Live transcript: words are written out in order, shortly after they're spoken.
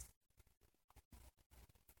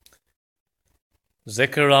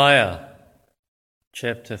Zechariah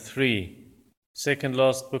chapter 3. Second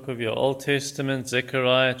last book of your Old Testament,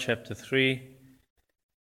 Zechariah chapter 3.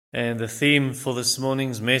 And the theme for this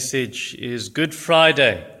morning's message is Good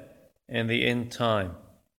Friday and the End Time.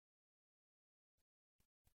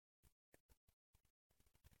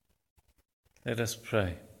 Let us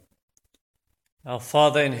pray. Our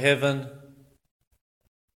Father in heaven,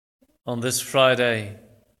 on this Friday,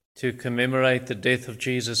 to commemorate the death of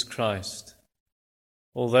Jesus Christ,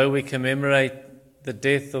 although we commemorate the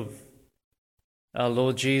death of our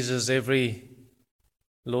Lord Jesus every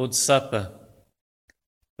Lord's Supper,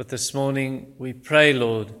 but this morning we pray,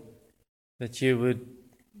 Lord, that you would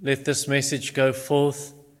let this message go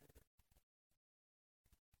forth,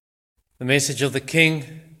 the message of the King.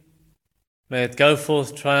 May it go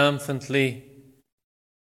forth triumphantly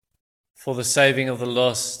for the saving of the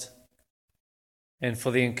lost and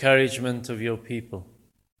for the encouragement of your people.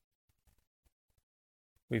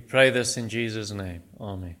 We pray this in Jesus' name.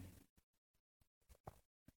 Amen.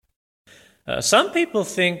 Some people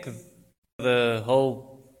think the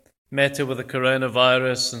whole matter with the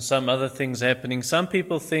coronavirus and some other things happening, some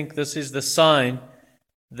people think this is the sign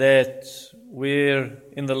that we're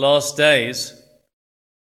in the last days.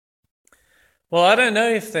 Well, I don't know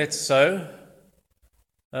if that's so.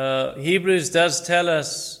 Hebrews does tell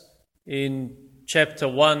us in chapter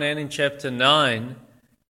 1 and in chapter 9,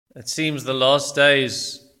 it seems the last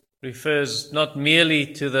days refers not merely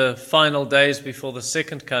to the final days before the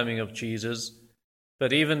second coming of Jesus,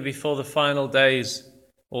 but even before the final days,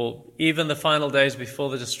 or even the final days before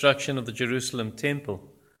the destruction of the Jerusalem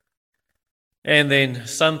temple. And then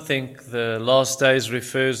some think the last days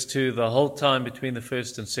refers to the whole time between the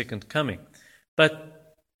first and second coming.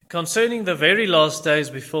 But concerning the very last days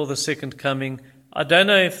before the second coming, I don't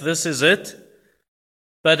know if this is it,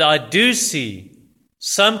 but I do see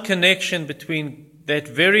some connection between that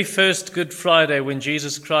very first Good Friday when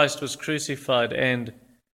Jesus Christ was crucified and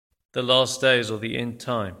the last days or the end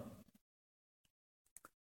time.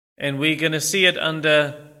 And we're going to see it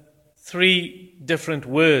under three different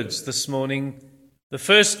words this morning. The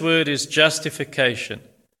first word is justification,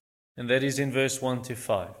 and that is in verse 1 to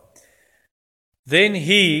 5. Then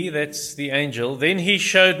he, that's the angel, then he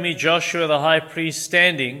showed me Joshua the high priest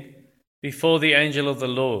standing before the angel of the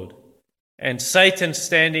Lord, and Satan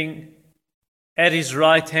standing at his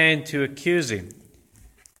right hand to accuse him.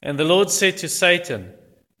 And the Lord said to Satan,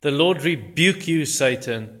 "The Lord rebuke you,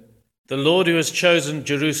 Satan. The Lord who has chosen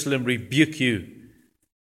Jerusalem rebuke you.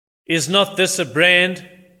 Is not this a brand,"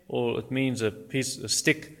 or it means a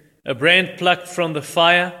stick, "a brand plucked from the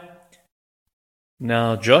fire?"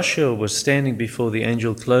 Now Joshua was standing before the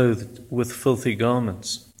angel clothed with filthy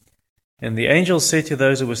garments. And the angel said to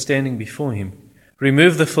those who were standing before him,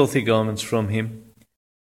 "Remove the filthy garments from him."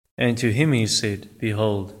 And to him he said,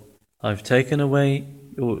 "Behold, I've taken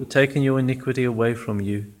your iniquity away from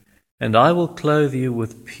you, and I will clothe you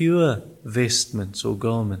with pure vestments or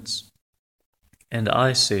garments." And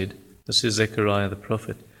I said, this is Zechariah the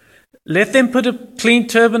prophet, "Let them put a clean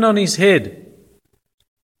turban on his head."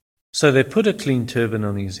 So they put a clean turban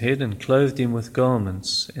on his head and clothed him with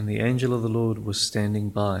garments, and the angel of the Lord was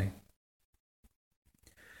standing by.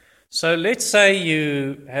 So let's say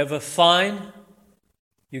you have a fine.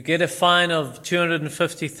 You get a fine of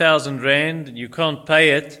 250,000 rand, and you can't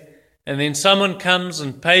pay it, and then someone comes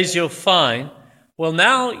and pays your fine. Well,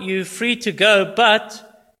 now you're free to go,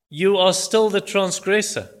 but you are still the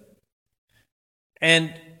transgressor.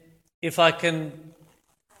 And if I can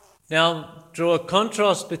now draw a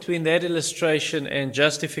contrast between that illustration and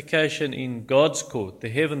justification in God's court, the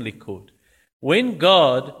heavenly court. When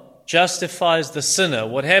God justifies the sinner,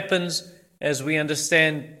 what happens, as we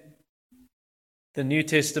understand the New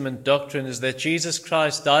Testament doctrine, is that Jesus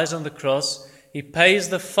Christ dies on the cross, he pays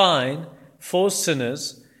the fine for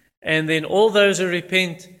sinners, and then all those who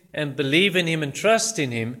repent and believe in him and trust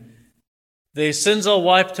in him, their sins are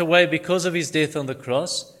wiped away because of his death on the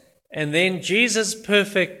cross, and then Jesus'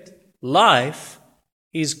 perfect life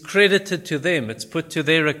is credited to them. It's put to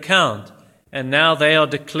their account, and now they are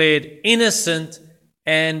declared innocent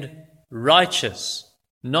and righteous,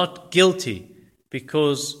 not guilty,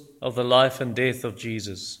 because of the life and death of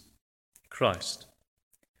Jesus Christ.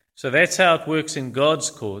 So that's how it works in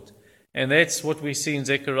God's court, and that's what we see in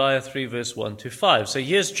Zechariah 3 verse 1 to 5. So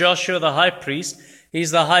here's Joshua the high priest.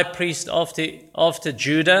 He's the high priest after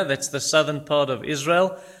Judah, that's the southern part of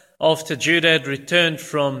Israel, after Judah had returned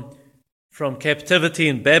from captivity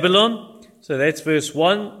in Babylon. So that's verse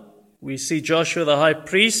 1. We see Joshua the high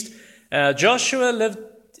priest. Joshua lived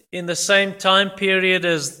in the same time period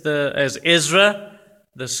as Ezra,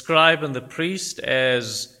 the scribe and the priest,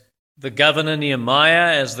 as the governor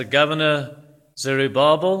Nehemiah as the governor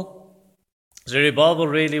Zerubbabel. Zerubbabel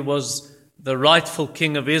really was the rightful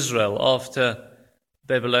king of Israel after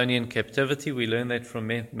Babylonian captivity. We learn that from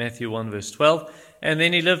Matthew 1 verse 12. And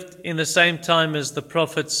then he lived in the same time as the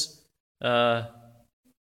prophets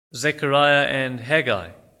Zechariah and Haggai.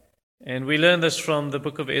 And we learn this from the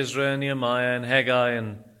book of Ezra, Nehemiah, and Haggai,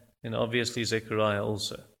 and obviously Zechariah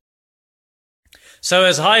also. So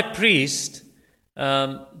as high priest,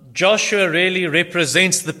 Joshua really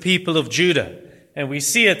represents the people of Judah. And we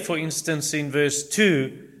see it, for instance, in verse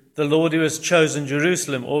 2, the Lord who has chosen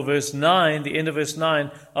Jerusalem, or verse 9, the end of verse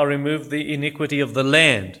 9, I'll remove the iniquity of the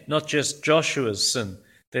land, not just Joshua's sin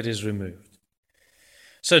that is removed.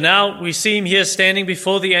 So now we see him here standing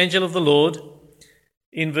before the angel of the Lord.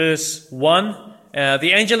 In verse 1,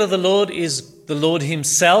 the angel of the Lord is the Lord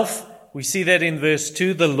himself. We see that in verse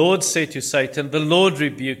 2, the Lord said to Satan, the Lord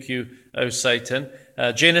rebuke you, O Satan.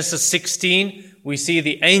 Genesis 16, we see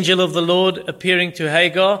the angel of the Lord appearing to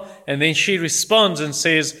Hagar, and then she responds and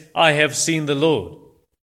says, I have seen the Lord.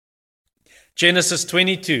 Genesis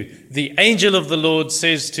 22, the angel of the Lord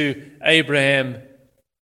says to Abraham,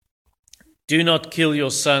 do not kill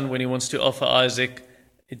your son, when he wants to offer Isaac.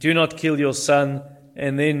 Do not kill your son.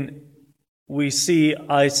 And then we see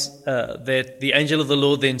that the angel of the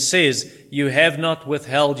Lord then says, you have not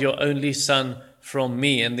withheld your only son from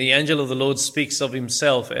me. And the angel of the Lord speaks of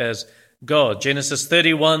himself as God. Genesis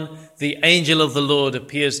 31, the angel of the Lord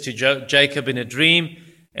appears to Jacob in a dream,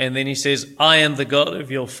 and then he says, I am the God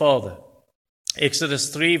of your father. Exodus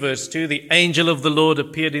 3 verse 2, the angel of the Lord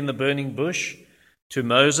appeared in the burning bush to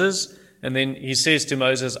Moses, and then he says to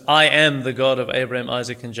Moses, I am the God of Abraham,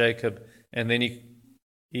 Isaac, and Jacob. And then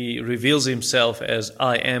he reveals himself as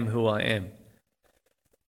I am who I am.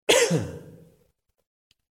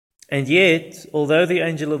 And yet, although the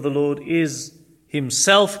angel of the Lord is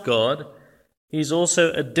himself God, he's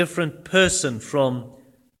also a different person from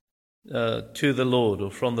to the Lord,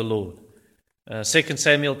 or from the Lord. 2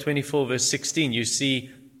 Samuel 24 verse 16, you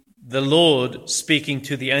see the Lord speaking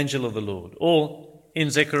to the angel of the Lord. Or in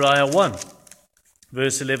Zechariah 1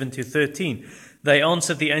 verse 11 to 13, they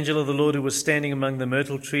answered the angel of the Lord who was standing among the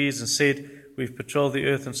myrtle trees and said, we've patrolled the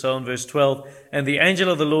earth, and so on. Verse 12, and the angel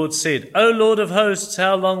of the Lord said, O Lord of hosts,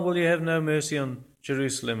 how long will you have no mercy on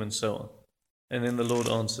Jerusalem, and so on. And then the Lord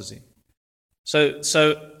answers him. So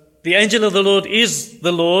the angel of the Lord is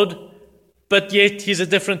the Lord, but yet he's a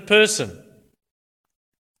different person.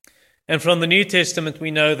 And from the New Testament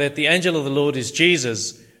we know that the angel of the Lord is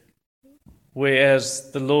Jesus,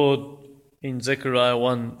 whereas the Lord in Zechariah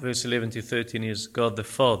 1 verse 11 to 13 is God the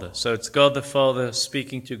Father. So it's God the Father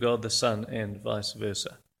speaking to God the Son, and vice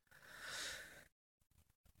versa.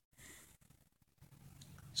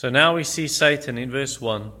 So now we see Satan in verse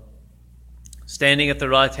 1 standing at the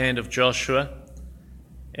right hand of Joshua,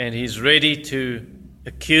 and he's ready to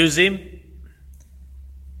accuse him,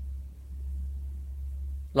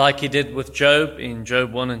 like he did with Job in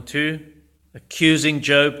Job 1 and 2, accusing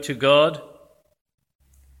Job to God.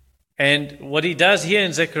 And what he does here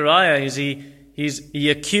in Zechariah is he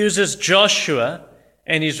accuses Joshua,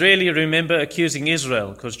 and he's really, remember, accusing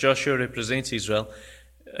Israel, because Joshua represents Israel,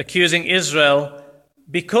 accusing Israel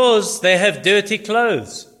because they have dirty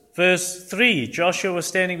clothes. Verse 3, Joshua was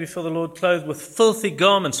standing before the Lord clothed with filthy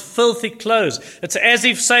garments, filthy clothes. It's as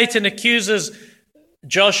if Satan accuses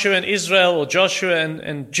Joshua and Israel, or Joshua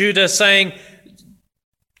and Judah, saying,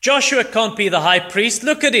 Joshua can't be the high priest.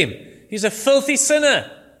 Look at him. He's a filthy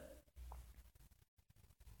sinner.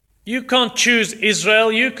 You can't choose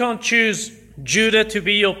Israel. You can't choose Judah to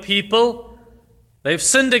be your people. They've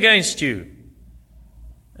sinned against you.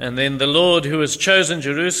 And then the Lord who has chosen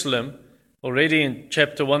Jerusalem, already in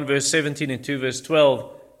chapter 1 verse 17 and 2 verse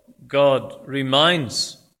 12, God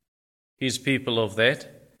reminds his people of that.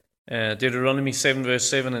 Deuteronomy 7 verse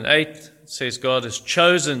 7 and 8 says God has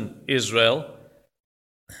chosen Israel.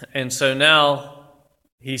 And so now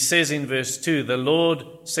he says in verse 2, the Lord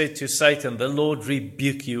said to Satan, the Lord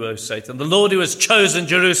rebuke you, O Satan. The Lord who has chosen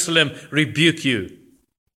Jerusalem rebuke you.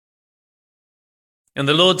 And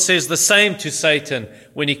the Lord says the same to Satan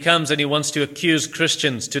when he comes and he wants to accuse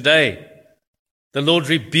Christians today. The Lord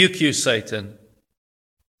rebuke you, Satan.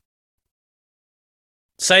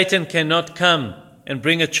 Satan cannot come and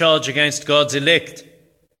bring a charge against God's elect,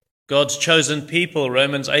 God's chosen people,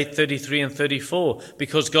 Romans 8:33 and 34,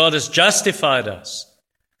 because God has justified us.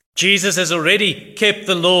 Jesus has already kept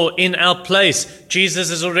the law in our place. Jesus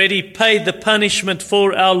has already paid the punishment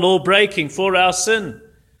for our law breaking, for our sin.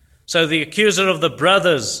 So the accuser of the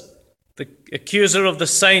brothers, the accuser of the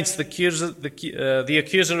saints, the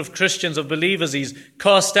accuser of Christians, of believers, he's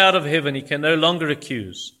cast out of heaven. He can no longer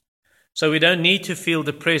accuse. So we don't need to feel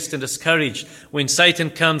depressed and discouraged when Satan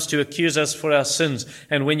comes to accuse us for our sins.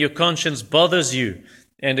 And when your conscience bothers you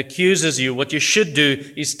and accuses you, what you should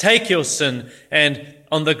do is take your sin and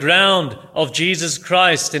on the ground of Jesus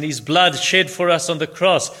Christ and His blood shed for us on the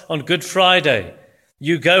cross on Good Friday,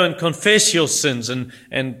 you go and confess your sins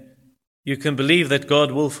and you can believe that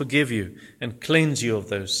God will forgive you and cleanse you of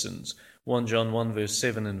those sins. 1 John 1 verse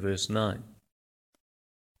 7 and verse 9.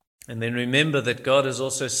 And then remember that God has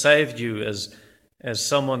also saved you as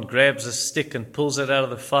someone grabs a stick and pulls it out of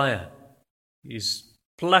the fire. He's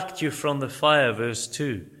plucked you from the fire, verse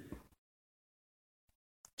 2.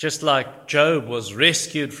 Just like Job was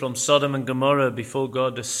rescued from Sodom and Gomorrah before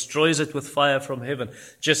God destroys it with fire from heaven.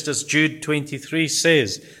 Just as Jude 23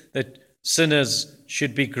 says that sinners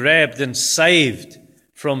should be grabbed and saved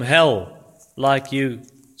from hell like you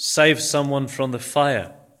save someone from the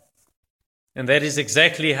fire. And that is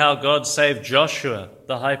exactly how God saved Joshua,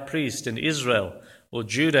 the high priest in Israel, or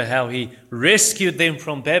Judah, how He rescued them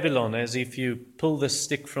from Babylon as if you pull the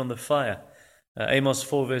stick from the fire. Amos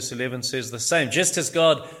 4 verse 11 says the same. Just as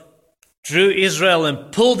God drew Israel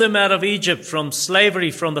and pulled them out of Egypt from slavery,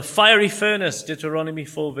 from the fiery furnace, Deuteronomy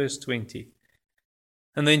 4 verse 20.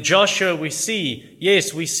 And then Joshua, we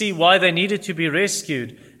see why they needed to be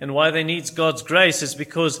rescued and why they need God's grace is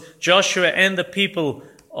because Joshua and the people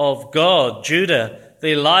of God, Judah,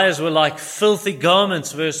 their lives were like filthy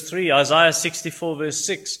garments, verse 3, Isaiah 64, verse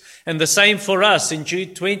 6. And the same for us in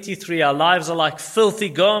Jude 23, our lives are like filthy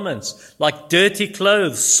garments, like dirty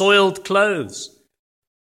clothes, soiled clothes.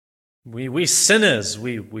 We sinners,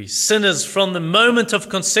 we sinners from the moment of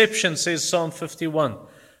conception, says Psalm 51,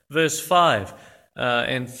 verse 5.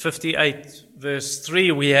 And 58, verse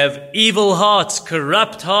 3, we have evil hearts,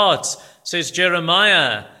 corrupt hearts, says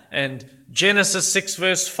Jeremiah, and Genesis 6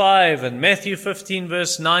 verse 5 and Matthew 15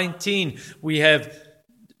 verse 19, we have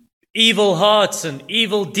evil hearts and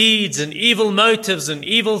evil deeds and evil motives and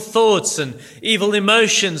evil thoughts and evil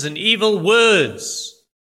emotions and evil words.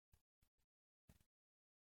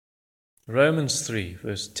 Romans 3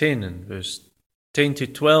 verse 10 and verse 10 to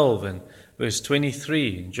 12 and verse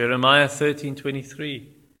 23, Jeremiah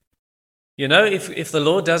 13:23. You know, if the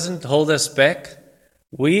Lord doesn't hold us back,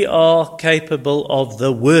 we are capable of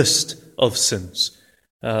the worst of sins,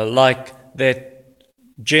 like that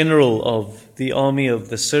general of the army of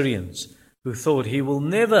the Syrians who thought he'll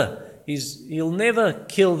never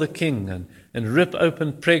kill the king and rip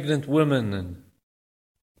open pregnant women and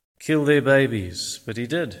kill their babies, but he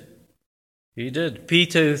did. He did.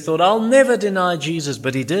 Peter, who thought, I'll never deny Jesus,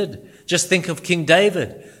 but he did. Just think of King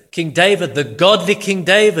David. King David, the godly King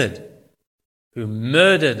David, who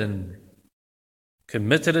murdered and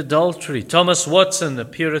committed adultery. Thomas Watson, a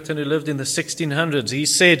Puritan who lived in the 1600s, he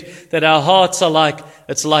said that our hearts are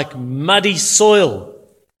like muddy soil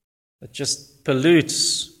that just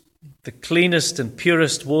pollutes the cleanest and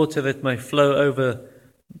purest water that may flow over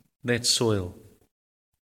that soil.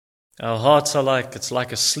 Our hearts are like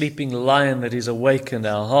a sleeping lion that is awakened.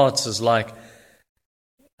 Our hearts are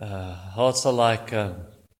like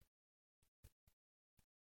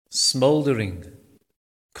smoldering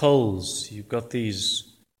coals. You've got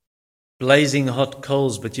these blazing hot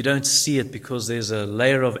coals, but you don't see it because there's a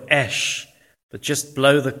layer of ash. But just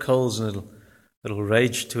blow the coals and it'll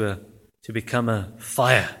rage to become a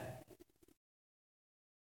fire.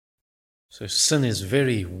 So sin is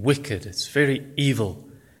very wicked. It's very evil.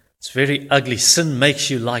 It's very ugly. Sin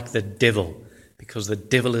makes you like the devil because the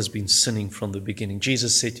devil has been sinning from the beginning.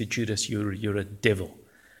 Jesus said to Judas, you're a devil,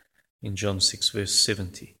 in John 6 verse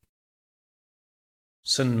 70.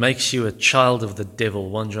 Sin makes you a child of the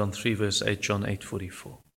devil, 1 John 3 verse 8, John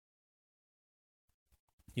 8:44.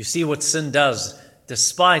 You see what sin does,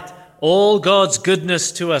 despite all God's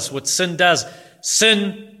goodness to us, what sin does.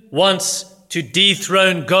 Sin wants to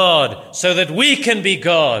dethrone God so that we can be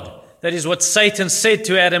God. That is what Satan said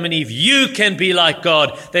to Adam and Eve. You can be like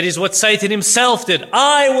God. That is what Satan himself did.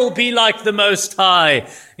 I will be like the Most High,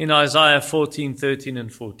 in Isaiah 14:13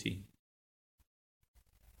 and 14.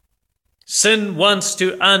 Sin wants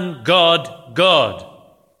to ungod God.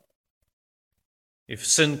 If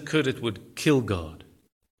sin could, it would kill God.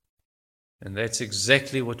 And that's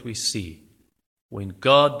exactly what we see. When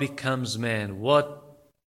God becomes man, what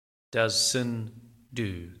does sin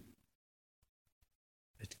do?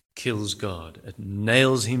 It kills God. It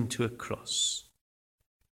nails him to a cross.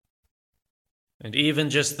 And even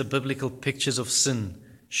just the biblical pictures of sin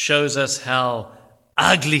shows us how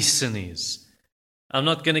ugly sin is. I'm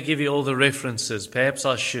not going to give you all the references. Perhaps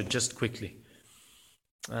I should, just quickly.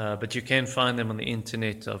 But you can find them on the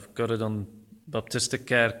internet. I've got it on Baptiste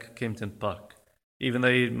Kerk, Kempton Park. Even though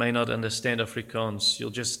you may not understand Afrikaans,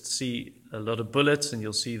 you'll just see a lot of bullets and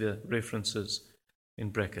you'll see the references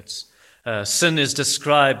in brackets. Sin is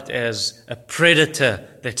described as a predator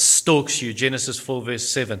that stalks you, Genesis 4 verse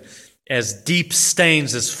 7. As deep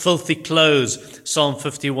stains, as filthy clothes, Psalm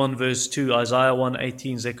 51 verse 2, Isaiah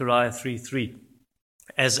 1:18, Zechariah 3:3.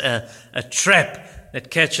 As a trap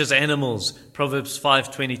that catches animals, Proverbs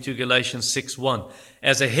 5:22, Galatians 6:1.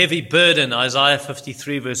 As a heavy burden, Isaiah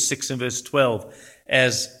 53 verse 6 and verse 12.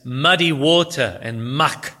 As muddy water and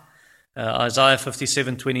muck, Isaiah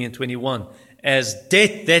 57:20 and 21. As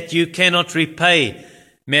debt that you cannot repay,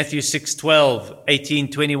 Matthew 6:12,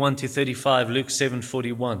 18:21 to 35, Luke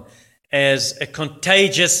 7:41. As a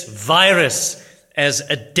contagious virus, as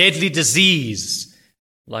a deadly disease,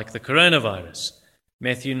 like the coronavirus,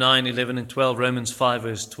 Matthew 9:11 and 12, Romans 5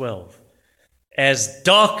 verse 12. As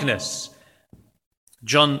darkness,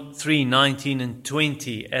 John 3:19 and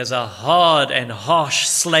 20, as a hard and harsh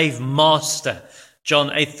slave master, John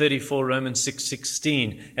 8:34, Romans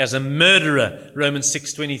 6:16, as a murderer, Romans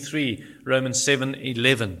 6:23, Romans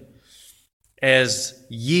 7:11, as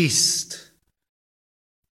yeast.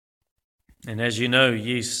 And as you know,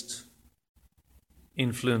 yeast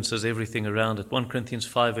influences everything around it. 1 Corinthians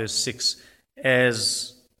 5 verse 6,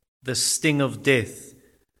 as the sting of death,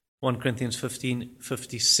 1 Corinthians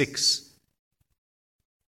 15:56,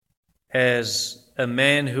 as a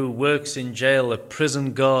man who works in jail, a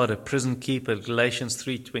prison guard, a prison keeper, Galatians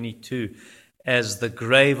 3:22, as the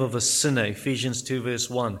grave of a sinner, Ephesians 2 verse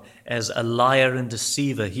 1, as a liar and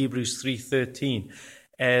deceiver, Hebrews 3:13,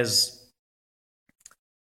 as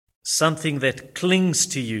something that clings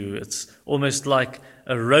to you. It's almost like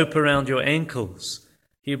a rope around your ankles,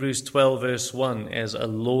 Hebrews 12 verse 1, as a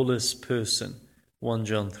lawless person, 1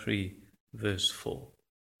 John 3 verse 4.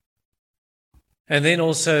 And then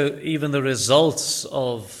also even the results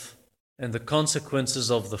of and the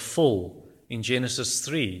consequences of the fall in Genesis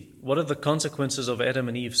 3. What are the consequences of Adam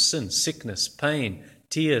and Eve's sin? Sickness, pain,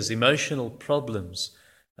 tears, emotional problems,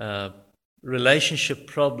 relationship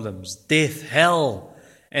problems, death, hell,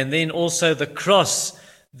 and then also the cross,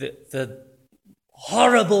 the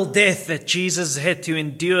horrible death that Jesus had to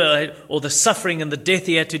endure, or the suffering and the death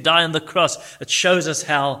he had to die on the cross. It shows us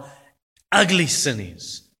how ugly sin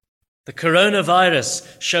is. The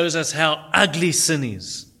coronavirus shows us how ugly sin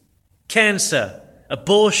is. Cancer,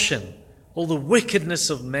 abortion, all the wickedness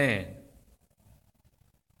of man.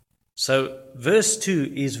 So verse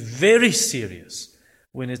 2 is very serious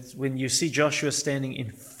when you see Joshua standing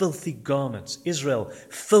in filthy garments, Israel,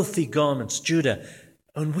 filthy garments, Judah,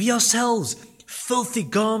 and we ourselves, filthy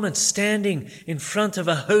garments, standing in front of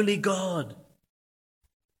a holy God.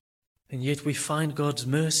 And yet we find God's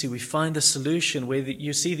mercy. We find the solution where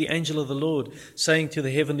you see the angel of the Lord saying to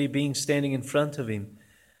the heavenly being standing in front of him.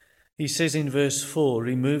 He says in verse 4,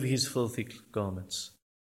 remove his filthy garments.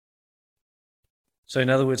 So in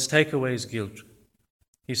other words, take away his guilt.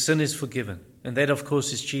 His sin is forgiven. And that, of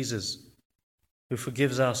course, is Jesus, who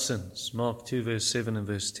forgives our sins. Mark 2, verse 7 and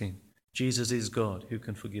verse 10. Jesus is God who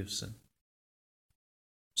can forgive sin.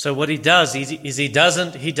 So what he does is he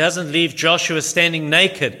doesn't leave Joshua standing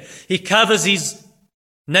naked. He covers his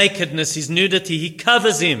nakedness, his nudity. He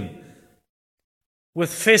covers him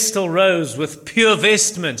with festal robes, with pure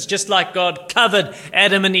vestments, just like God covered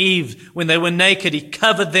Adam and Eve when they were naked. He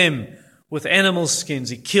covered them with animal skins.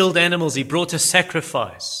 He killed animals. He brought a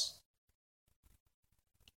sacrifice.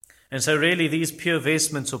 And so really these pure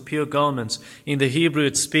vestments or pure garments, in the Hebrew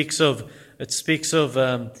it speaks of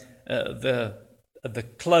the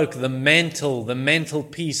cloak, the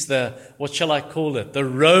mantelpiece, what shall I call it? The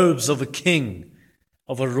robes of a king,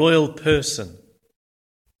 of a royal person.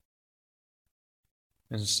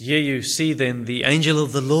 And here you see then the angel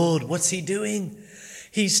of the Lord. What's he doing?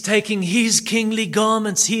 He's taking his kingly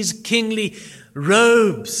garments, his kingly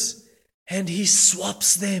robes, and he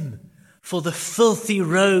swaps them for the filthy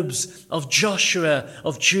robes of Joshua,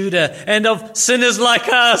 of Judah, and of sinners like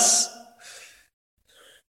us.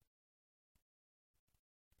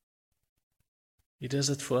 He does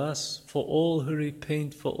it for us, for all who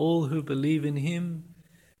repent, for all who believe in him.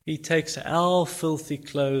 He takes our filthy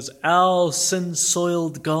clothes, our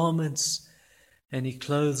sin-soiled garments, and he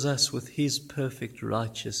clothes us with his perfect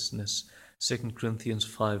righteousness. 2 Corinthians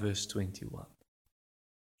 5 verse 21.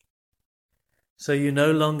 So you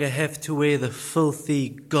no longer have to wear the filthy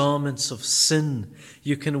garments of sin.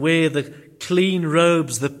 You can wear the clean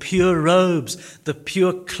robes, the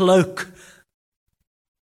pure cloak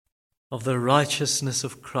of the righteousness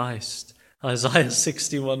of Christ. Isaiah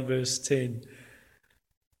 61 verse 10.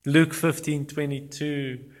 Luke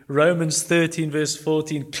 15:22, Romans 13 verse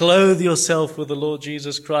 14, clothe yourself with the Lord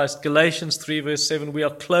Jesus Christ. Galatians 3 verse 7, we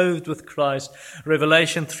are clothed with Christ.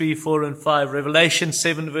 Revelation 3, 4 and 5. Revelation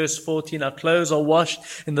 7 verse 14, our clothes are washed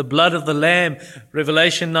in the blood of the Lamb.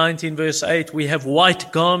 Revelation 19 verse 8, we have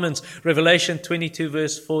white garments. Revelation 22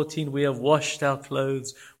 verse 14, we have washed our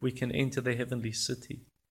clothes. We can enter the heavenly city.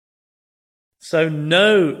 So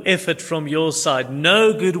no effort from your side,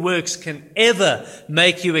 no good works can ever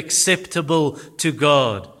make you acceptable to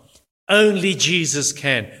God. Only Jesus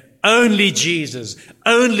can. Only Jesus,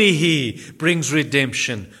 only He brings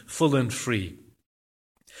redemption full and free.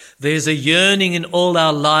 There's a yearning in all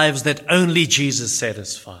our lives that only Jesus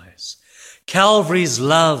satisfies. Calvary's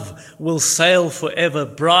love will sail forever,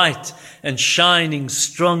 bright and shining,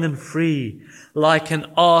 strong and free, like an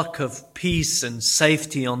ark of peace and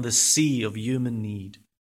safety on the sea of human need.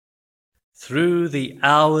 Through the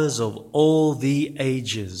hours of all the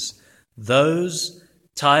ages, those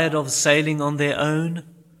tired of sailing on their own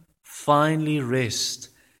finally rest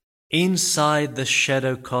inside the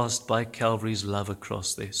shadow cast by Calvary's love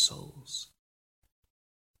across their souls.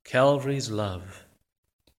 Calvary's love,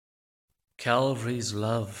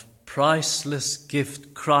 priceless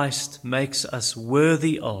gift Christ makes us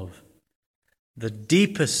worthy of. The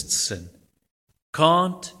deepest sin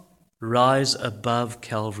can't rise above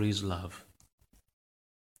Calvary's love.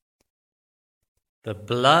 The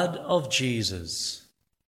blood of Jesus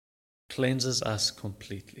cleanses us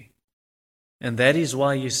completely. And that is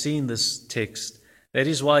why you see in this text, that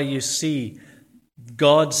is why you see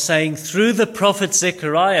God saying through the prophet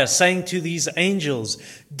Zechariah, saying to these angels,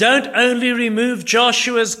 don't only remove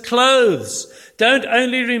Joshua's clothes, don't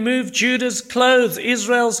only remove Judah's clothes,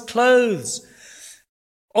 Israel's clothes,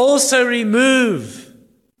 also remove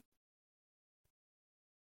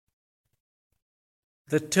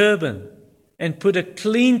the turban and put a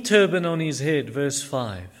clean turban on his head, verse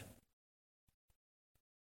 5.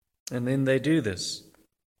 And then they do this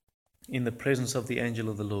in the presence of the angel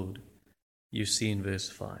of the Lord, you see in verse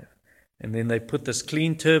 5. And then they put this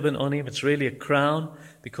clean turban on him. It's really a crown,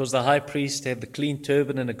 because the high priest had the clean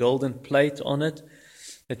turban and a golden plate on it.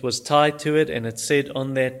 It was tied to it, and it said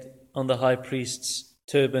on the high priest's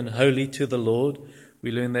turban, holy to the Lord.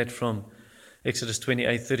 We learn that from Exodus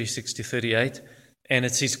 28, 36 to 38. And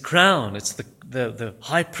it's his crown. It's the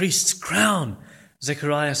high priest's crown.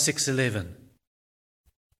 Zechariah 6:11.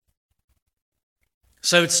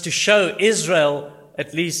 So it's to show Israel,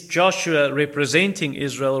 at least Joshua representing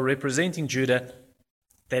Israel, representing Judah,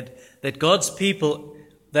 that God's people,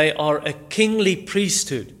 they are a kingly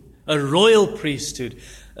priesthood, a royal priesthood,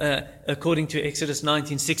 according to Exodus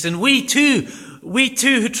 19:6. And we too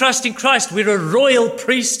who trust in Christ, we're a royal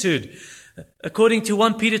priesthood, according to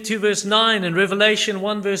 1 Peter 2 verse 9 and Revelation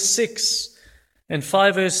 1 verse 6 and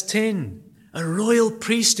 5 verse 10. A royal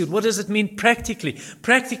priesthood. What does it mean practically?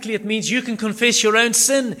 Practically, it means you can confess your own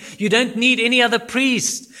sin. You don't need any other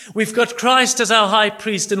priest. We've got Christ as our high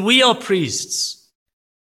priest, and we are priests.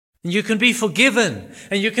 And you can be forgiven,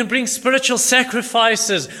 and you can bring spiritual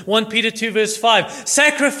sacrifices. 1 Peter 2 verse 5.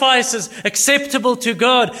 Sacrifices acceptable to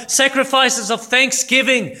God. Sacrifices of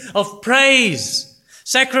thanksgiving, of praise.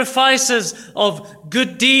 Sacrifices of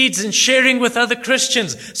good deeds and sharing with other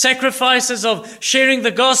Christians. Sacrifices of sharing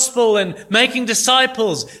the gospel and making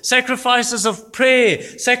disciples. Sacrifices of prayer.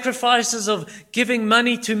 Sacrifices of giving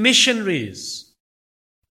money to missionaries.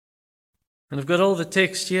 And I've got all the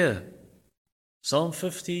text here. Psalm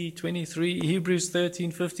 50, 23, Hebrews 13,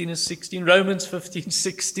 15 and 16, Romans 15,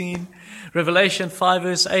 16, Revelation 5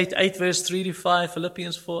 verse 8, 8 verse 3 to 5,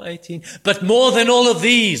 Philippians 4, 18. But more than all of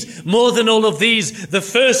these, the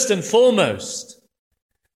first and foremost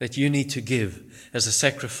that you need to give as a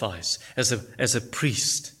sacrifice, as a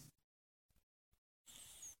priest,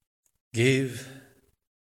 give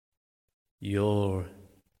yourself.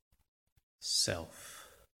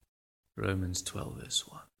 Romans 12 verse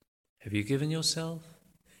 1. Have you given yourself?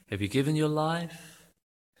 Have you given your life?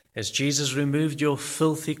 Has Jesus removed your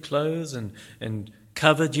filthy clothes and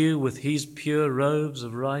covered you with His pure robes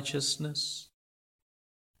of righteousness?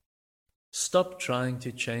 Stop trying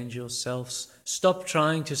to change yourselves. Stop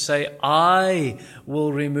trying to say, I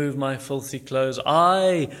will remove my filthy clothes.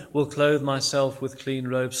 I will clothe myself with clean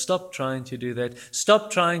robes. Stop trying to do that.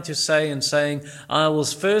 Stop trying to saying, I will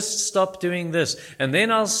first stop doing this, and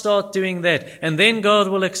then I'll start doing that, and then God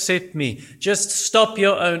will accept me. Just stop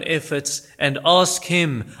your own efforts and ask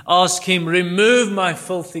Him, remove my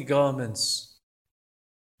filthy garments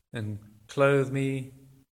and clothe me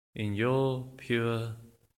in your pure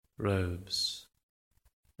robes,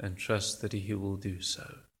 and trust that He will do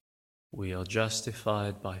so. We are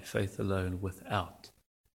justified by faith alone, without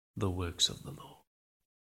the works of the law.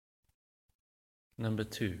 Number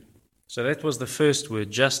 2. So that was the first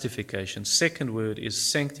word, justification. Second word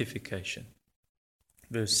is sanctification.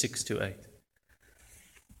 Verse 6 to 8.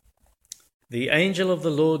 The angel of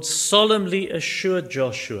the Lord solemnly assured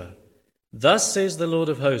Joshua, "Thus says the Lord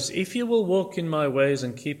of hosts, if you will walk in my ways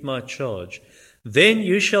and keep my charge, then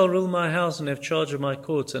you shall rule my house and have charge of my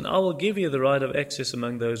courts, and I will give you the right of access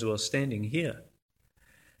among those who are standing here.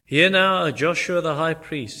 Hear now, O Joshua the high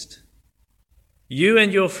priest, you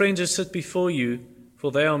and your friends who sit before you,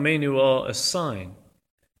 for they are men who are a sign.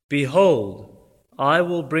 Behold, I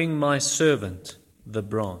will bring my servant, the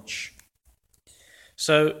branch."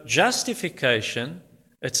 So justification,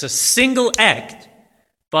 it's a single act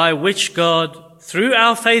by which God, through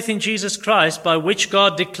our faith in Jesus Christ, by which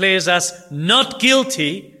God declares us not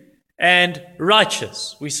guilty and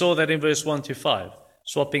righteous. We saw that in verse 1 to 5,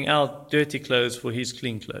 swapping out dirty clothes for his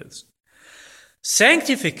clean clothes.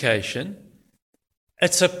 Sanctification,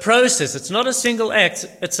 it's a process. It's not a single act.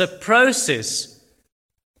 It's a process,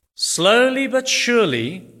 slowly but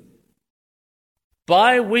surely,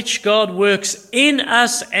 by which God works in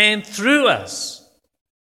us and through us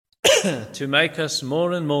to make us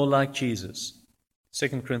more and more like Jesus.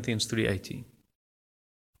 2 Corinthians 3:18.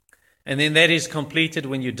 And then that is completed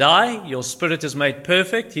when you die. Your spirit is made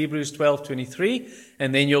perfect, Hebrews 12:23,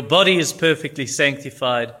 and then your body is perfectly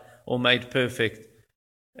sanctified or made perfect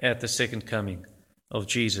at the second coming of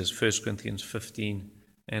Jesus, 1 Corinthians 15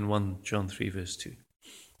 and 1 John 3 verse 2.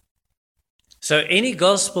 So any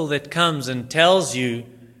gospel that comes and tells you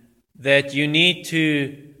that you need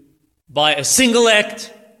to, by a single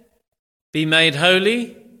act, be made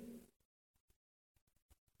holy,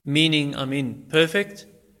 meaning, perfect,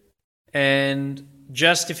 and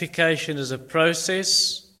justification is a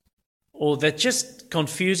process, or that just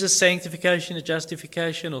confuses sanctification and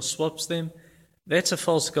justification or swaps them, that's a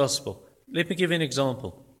false gospel. Let me give you an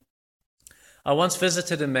example. I once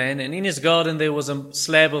visited a man, and in his garden there was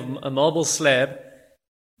a marble slab,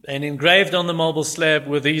 and engraved on the marble slab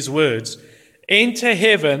were these words, "Enter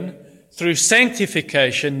heaven through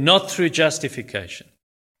sanctification, not through justification."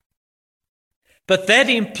 But that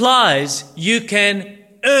implies you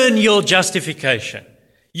can earn your justification.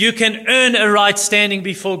 You can earn a right standing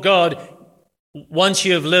before God once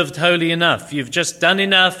you have lived holy enough. You've just done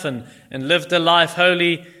enough and lived a life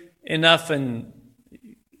holy enough, and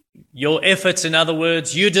your efforts, in other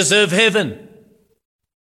words, you deserve heaven.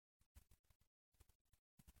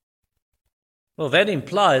 Well, that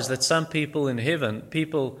implies that some people in heaven,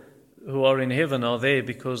 people who are in heaven, are there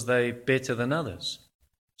because they're better than others.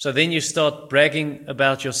 So then you start bragging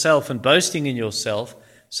about yourself and boasting in yourself,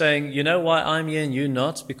 saying, "You know why I'm here and you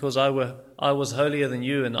not? Because I was holier than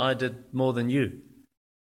you and I did more than you."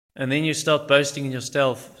 And then you start boasting in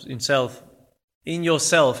yourself instead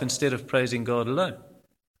of praising God alone.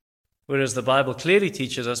 Whereas the Bible clearly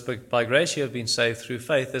teaches us, but by grace you have been saved through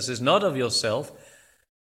faith. This is not of yourself.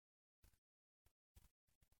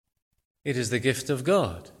 It is the gift of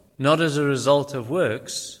God, not as a result of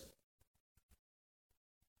works.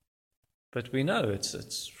 But we know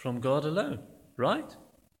it's from God alone, right?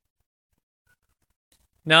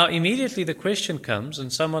 Now, immediately the question comes,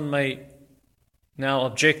 and someone may now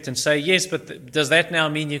object and say, "Yes, but does that now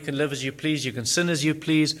mean you can live as you please, you can sin as you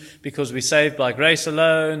please, because we're saved by grace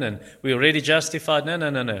alone and we're already justified?"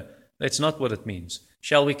 No. That's not what it means.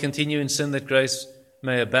 Shall we continue in sin that grace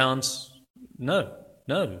may abound?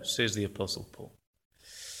 No, says the Apostle Paul.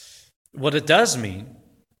 What it does mean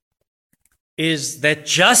is that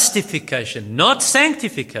justification, not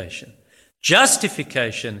sanctification,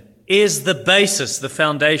 justification is the basis, the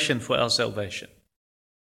foundation for our salvation.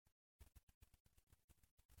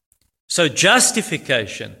 So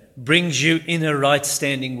justification brings you in a right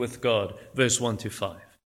standing with God, verse 1 to 5.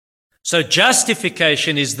 So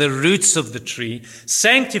justification is the roots of the tree.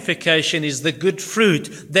 Sanctification is the good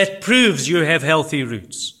fruit that proves you have healthy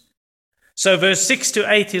roots. So verse 6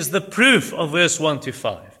 to 8 is the proof of verse 1 to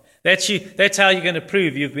 5. That's how you're going to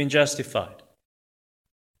prove you've been justified.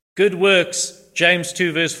 Good works, James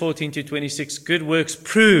 2 verse 14 to 26, good works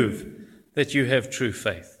prove that you have true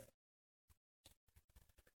faith.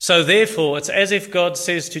 So therefore, it's as if God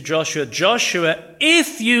says to Joshua, "Joshua,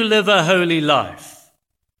 if you live a holy life,"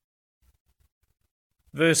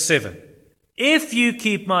 verse 7, "if you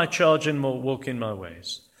keep my charge and walk in my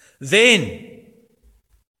ways, then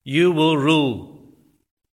you will rule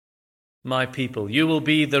my people. You will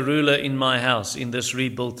be the ruler in my house, in this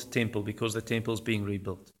rebuilt temple, because the temple is being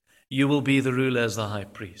rebuilt. You will be the ruler as the high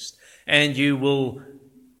priest. And you will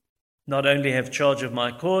not only have charge of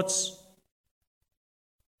my courts,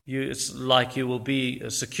 it's like you will be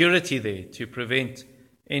a security there to prevent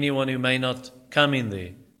anyone who may not come in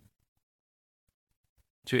there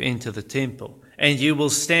to enter the temple. And you will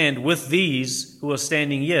stand with these who are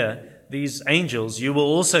standing here, these angels. You will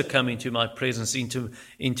also come into my presence,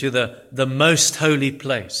 into the most holy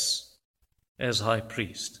place as high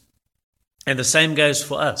priest. And the same goes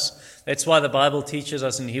for us. That's why the Bible teaches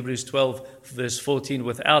us in Hebrews 12, verse 14,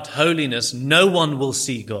 without holiness, no one will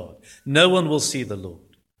see God. No one will see the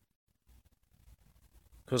Lord.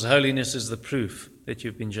 Because holiness is the proof that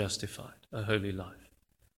you've been justified. A holy life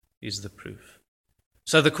is the proof.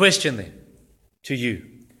 So the question then to you,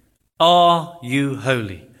 are you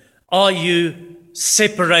holy? Are you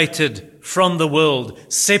separated from the world,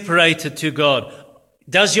 separated to God?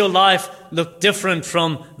 Does your life look different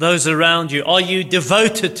from those around you? Are you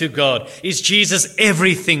devoted to God? Is Jesus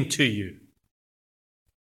everything to you?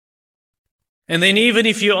 And then even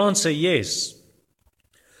if you answer yes,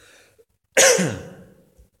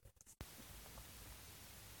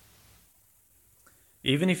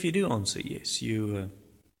 even if you do answer yes, you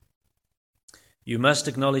must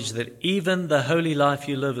acknowledge that even the holy life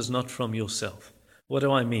you live is not from yourself. What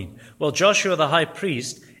do I mean? Well, Joshua the high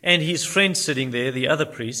priest and his friends sitting there, the other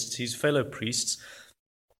priests, his fellow priests,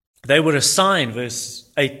 they were a sign, verse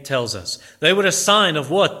 8 tells us. They were a sign of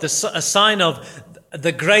what? A sign of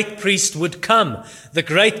the great priest would come. The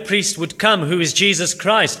great priest would come, who is Jesus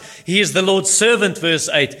Christ. He is the Lord's servant, verse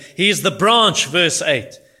 8. He is the branch, verse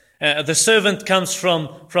 8. The servant comes from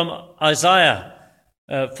Isaiah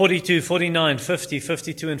 42, 49, 50,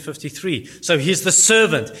 52, and 53. So he's the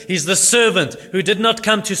servant. He's the servant who did not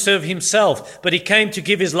come to serve himself, but he came to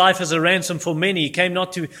give his life as a ransom for many. He came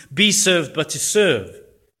not to be served, but to serve.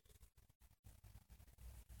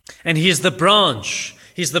 And he is the branch.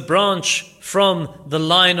 He's the branch from the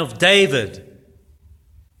line of David.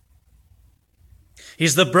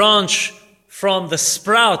 He's the branch from the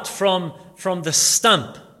sprout, from the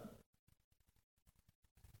stump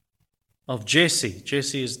of Jesse.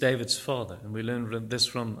 Jesse is David's father. And we learn this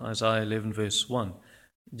from Isaiah 11 verse 1.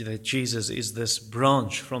 That Jesus is this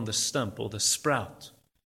branch from the stump or the sprout.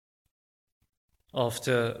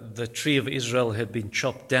 After the tree of Israel had been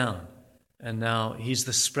chopped down. And now he's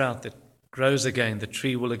the sprout that grows again. The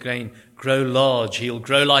tree will again grow large. He'll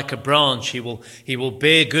grow like a branch. He will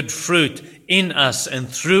bear good fruit in us and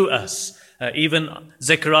through us. Even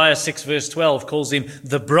Zechariah 6 verse 12 calls him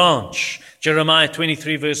the branch. Jeremiah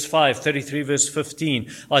 23 verse 5, 33 verse 15,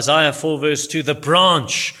 Isaiah 4 verse 2, the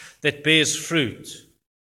branch that bears fruit.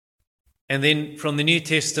 And then from the New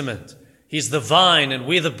Testament, he's the vine and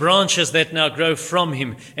we're the branches that now grow from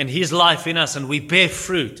him and his life in us, and we bear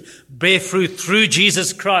fruit through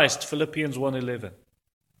Jesus Christ, Philippians 1:11.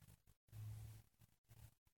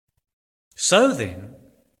 So then,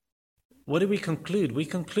 what do we conclude? We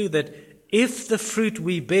conclude that if the fruit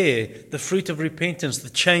we bear, the fruit of repentance, the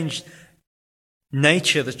changed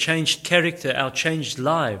nature, the changed character, our changed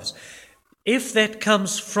lives, if that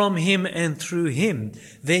comes from him and through him,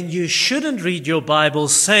 then you shouldn't read your Bible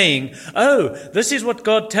saying, oh, this is what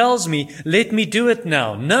God tells me, let me do it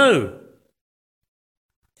now. No.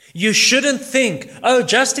 You shouldn't think, oh,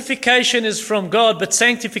 justification is from God, but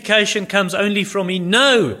sanctification comes only from me.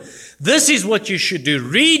 No. This is what you should do.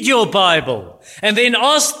 Read your Bible and then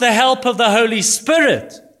ask the help of the Holy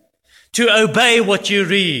Spirit to obey what you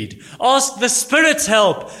read. Ask the Spirit's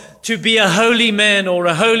help to be a holy man or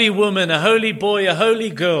a holy woman, a holy boy, a holy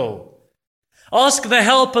girl. Ask the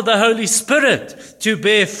help of the Holy Spirit to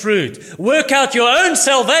bear fruit. Work out your own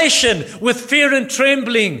salvation with fear and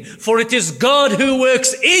trembling, for it is God who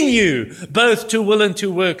works in you, both to will and to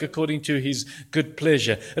work according to his good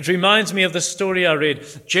pleasure. It reminds me of the story I read.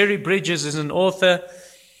 Jerry Bridges is an author.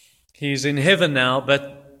 He's in heaven now,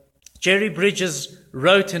 but Jerry Bridges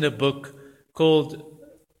wrote in a book called,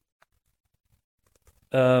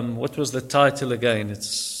 what was the title again? It's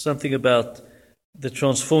something about the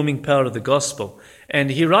transforming power of the gospel. And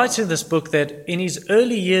he writes in this book that in his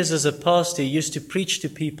early years as a pastor, he used to preach to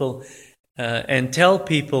people and tell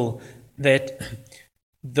people that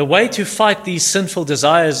the way to fight these sinful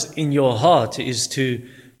desires in your heart is to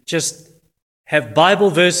just have Bible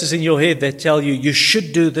verses in your head that tell you, you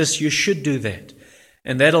should do this, you should do that.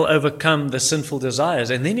 And that'll overcome the sinful desires.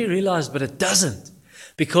 And then he realized, but it doesn't.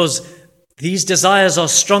 Because these desires are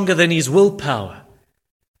stronger than his willpower.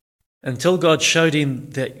 Until God showed him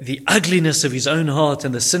the ugliness of his own heart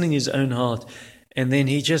and the sin in his own heart. And then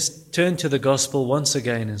he just turned to the gospel once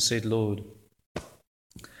again and said, Lord,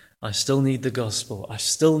 I still need the gospel. I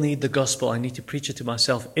still need the gospel. I need to preach it to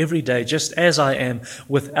myself every day, just as I am,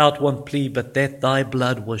 without one plea, but that thy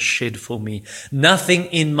blood was shed for me. Nothing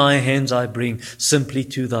in my hands I bring, simply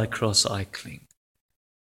to thy cross I cling.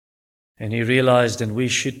 And he realized, and we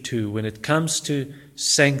should too, when it comes to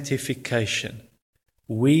sanctification,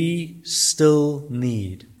 we still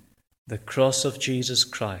need the cross of Jesus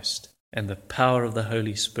Christ and the power of the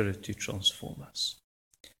Holy Spirit to transform us.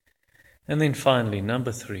 And then finally,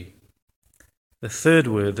 number 3. The third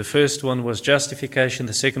word, the first one was justification,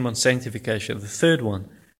 the second one sanctification. The third one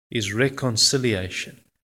is reconciliation.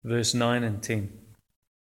 Verse 9 and 10.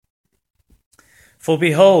 For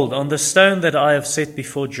behold, on the stone that I have set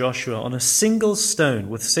before Joshua, on a single stone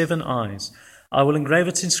with 7 eyes, I will engrave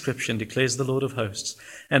its inscription, declares the Lord of hosts,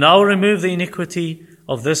 and I will remove the iniquity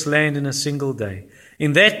of this land in a single day.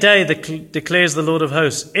 In that day, declares the Lord of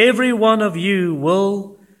hosts, every one of you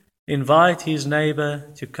will invite his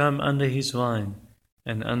neighbor to come under his vine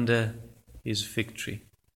and under his fig tree.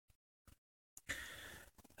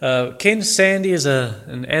 Ken Sande is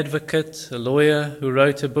an advocate, a lawyer who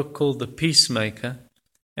wrote a book called The Peacemaker.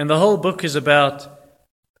 And the whole book is about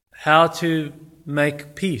how to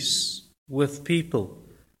make peace with people.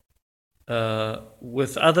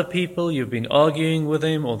 With other people, you've been arguing with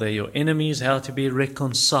them or they're your enemies, how to be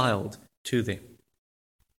reconciled to them.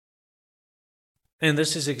 And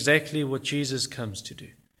this is exactly what Jesus comes to do.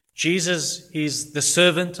 Jesus, he's the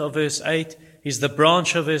servant of verse 8. He's the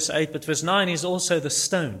branch of verse 8, but verse 9, he's also the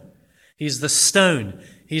stone. He's the stone.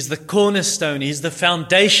 He's the cornerstone. He's the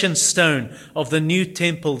foundation stone of the new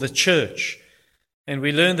temple, the church. And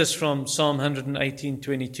we learn this from Psalm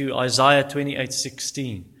 118:22, Isaiah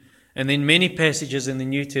 28:16. And then many passages in the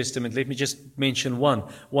New Testament. Let me just mention one.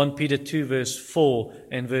 1 Peter 2, verse 4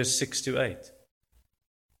 and verse 6 to 8.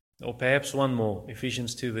 Or perhaps one more,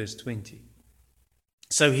 Ephesians 2, verse 20.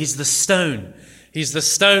 So he's the stone. He's the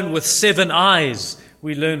stone with 7 eyes,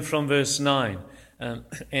 we learn from verse 9.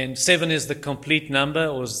 And 7 is the complete number,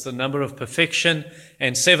 or is the number of perfection.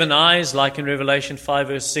 And 7 eyes, like in Revelation 5,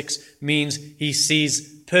 verse 6, means he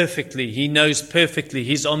sees perfectly. He knows perfectly.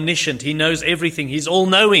 He's omniscient. He knows everything. He's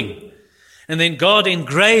all-knowing. And then God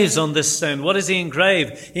engraves on this stone. What does he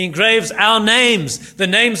engrave? He engraves our names, the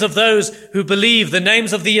names of those who believe, the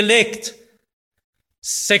names of the elect.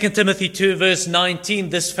 2 Timothy 2 verse 19,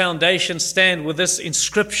 this foundation stand with this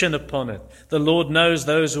inscription upon it. The Lord knows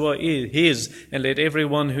those who are his, and let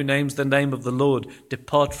everyone who names the name of the Lord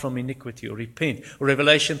depart from iniquity or repent. Or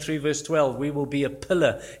Revelation 3 verse 12, we will be a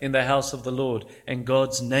pillar in the house of the Lord, and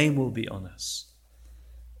God's name will be on us.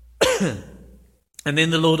 And then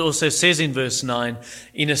the Lord also says in verse 9,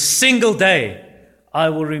 in a single day I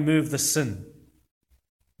will remove the sin,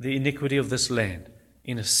 the iniquity of this land.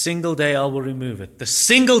 In a single day I will remove it. The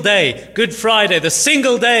single day, Good Friday, the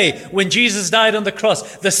single day when Jesus died on the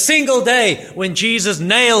cross, the single day when Jesus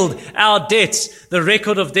nailed our debts, the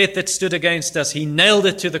record of debt that stood against us, he nailed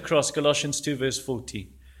it to the cross, Colossians 2 verse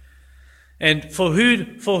 14. And for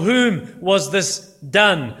whom was this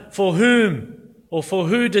done? For whom or for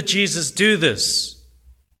who did Jesus do this?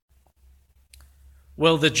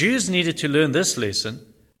 Well, the Jews needed to learn this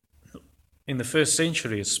lesson, in the first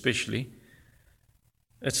century especially.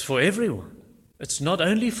 It's for everyone. It's not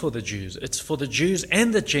only for the Jews. It's for the Jews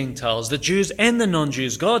and the Gentiles, the Jews and the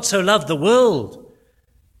non-Jews. God so loved the world.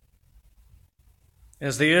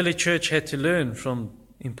 As the early church had to learn from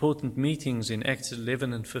important meetings in Acts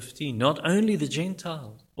 11 and 15, not only the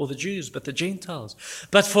Gentiles or the Jews, but the Gentiles.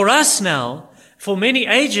 But for us now, for many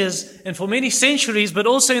ages and for many centuries, but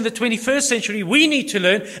also in the 21st century, we need to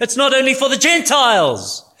learn it's not only for the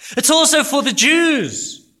Gentiles, it's also for the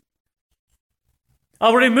Jews. I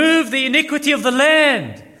will remove the iniquity of the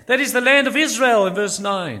land. That is the land of Israel in verse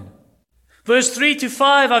 9. Verse 3 to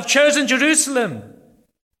 5, I've chosen Jerusalem.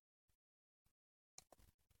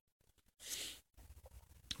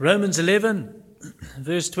 Romans 11,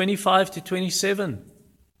 verse 25 to 27.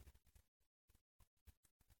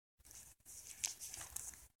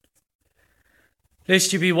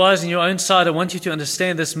 Lest you be wise in your own sight, I want you to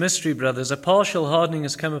understand this mystery, brothers. A partial hardening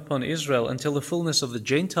has come upon Israel until the fullness of the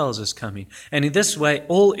Gentiles is coming. And in this way,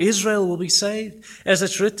 all Israel will be saved. As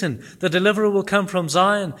it's written, the deliverer will come from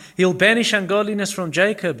Zion. He'll banish ungodliness from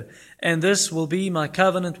Jacob. And this will be my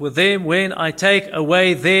covenant with them when I take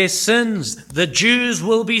away their sins. The Jews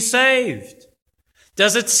will be saved.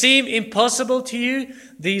 Does it seem impossible to you,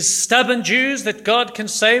 these stubborn Jews, that God can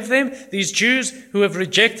save them? These Jews who have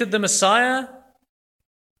rejected the Messiah?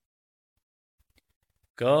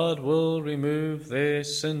 God will remove their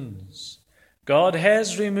sins. God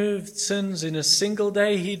has removed sins in a single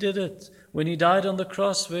day. He did it when he died on the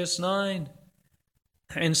cross, verse 9.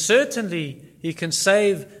 And certainly he can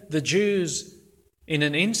save the Jews in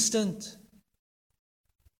an instant.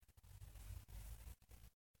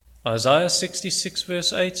 Isaiah 66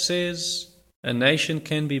 verse 8 says, a nation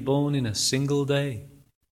can be born in a single day.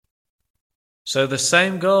 So the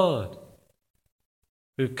same God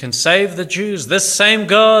who can save the Jews, this same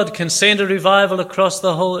God can send a revival across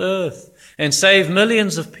the whole earth and save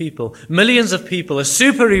millions of people, a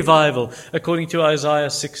super revival, according to Isaiah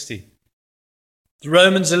 60.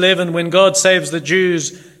 Romans 11, when God saves the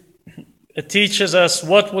Jews, it teaches us,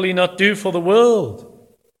 what will he not do for the world?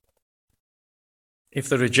 If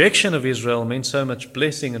the rejection of Israel meant so much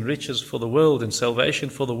blessing and riches for the world and salvation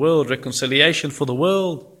for the world, reconciliation for the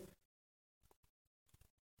world,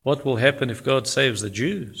 what will happen if God saves the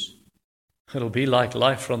Jews? It'll be like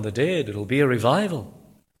life from the dead. It'll be a revival.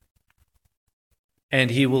 And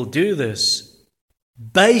he will do this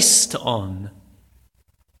based on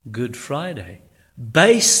Good Friday,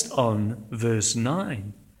 based on verse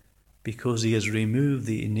 9, because he has removed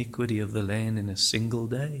the iniquity of the land in a single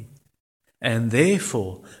day. And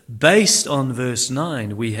therefore, based on verse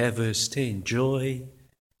 9, we have verse 10, joy,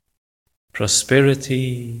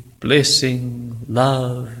 prosperity, blessing,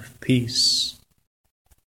 love, peace,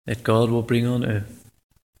 that God will bring on earth.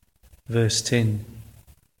 Verse 10,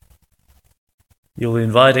 you'll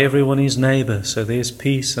invite everyone, his neighbor, so there's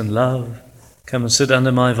peace and love. Come and sit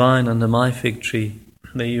under my vine, under my fig tree.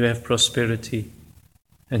 There you have prosperity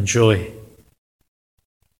and joy.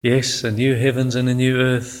 Yes, a new heavens and a new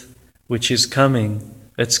earth, which is coming.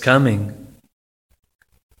 It's coming.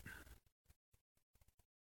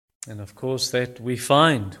 And of course that we'll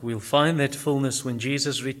find that fullness when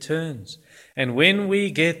Jesus returns. And when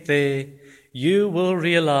we get there, you will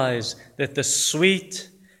realize that the sweet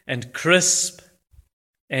and crisp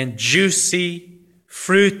and juicy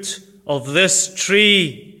fruit of this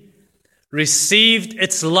tree received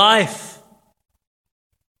its life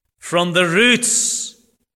from the roots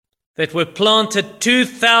that were planted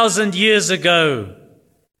 2,000 years ago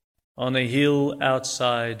on a hill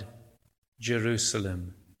outside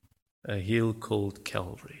Jerusalem, a hill called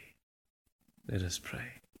Calvary. Let us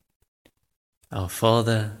pray. Our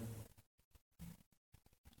Father,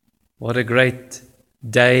 what a great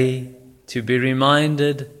day to be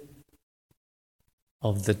reminded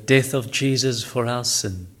of the death of Jesus for our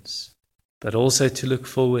sins, but also to look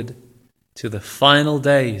forward to the final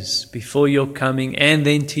days before your coming, and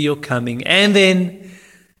then to your coming, and then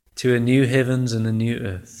to a new heavens and a new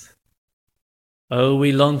earth. Oh,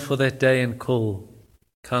 we long for that day and call,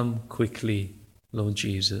 come quickly, Lord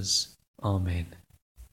Jesus. Amen.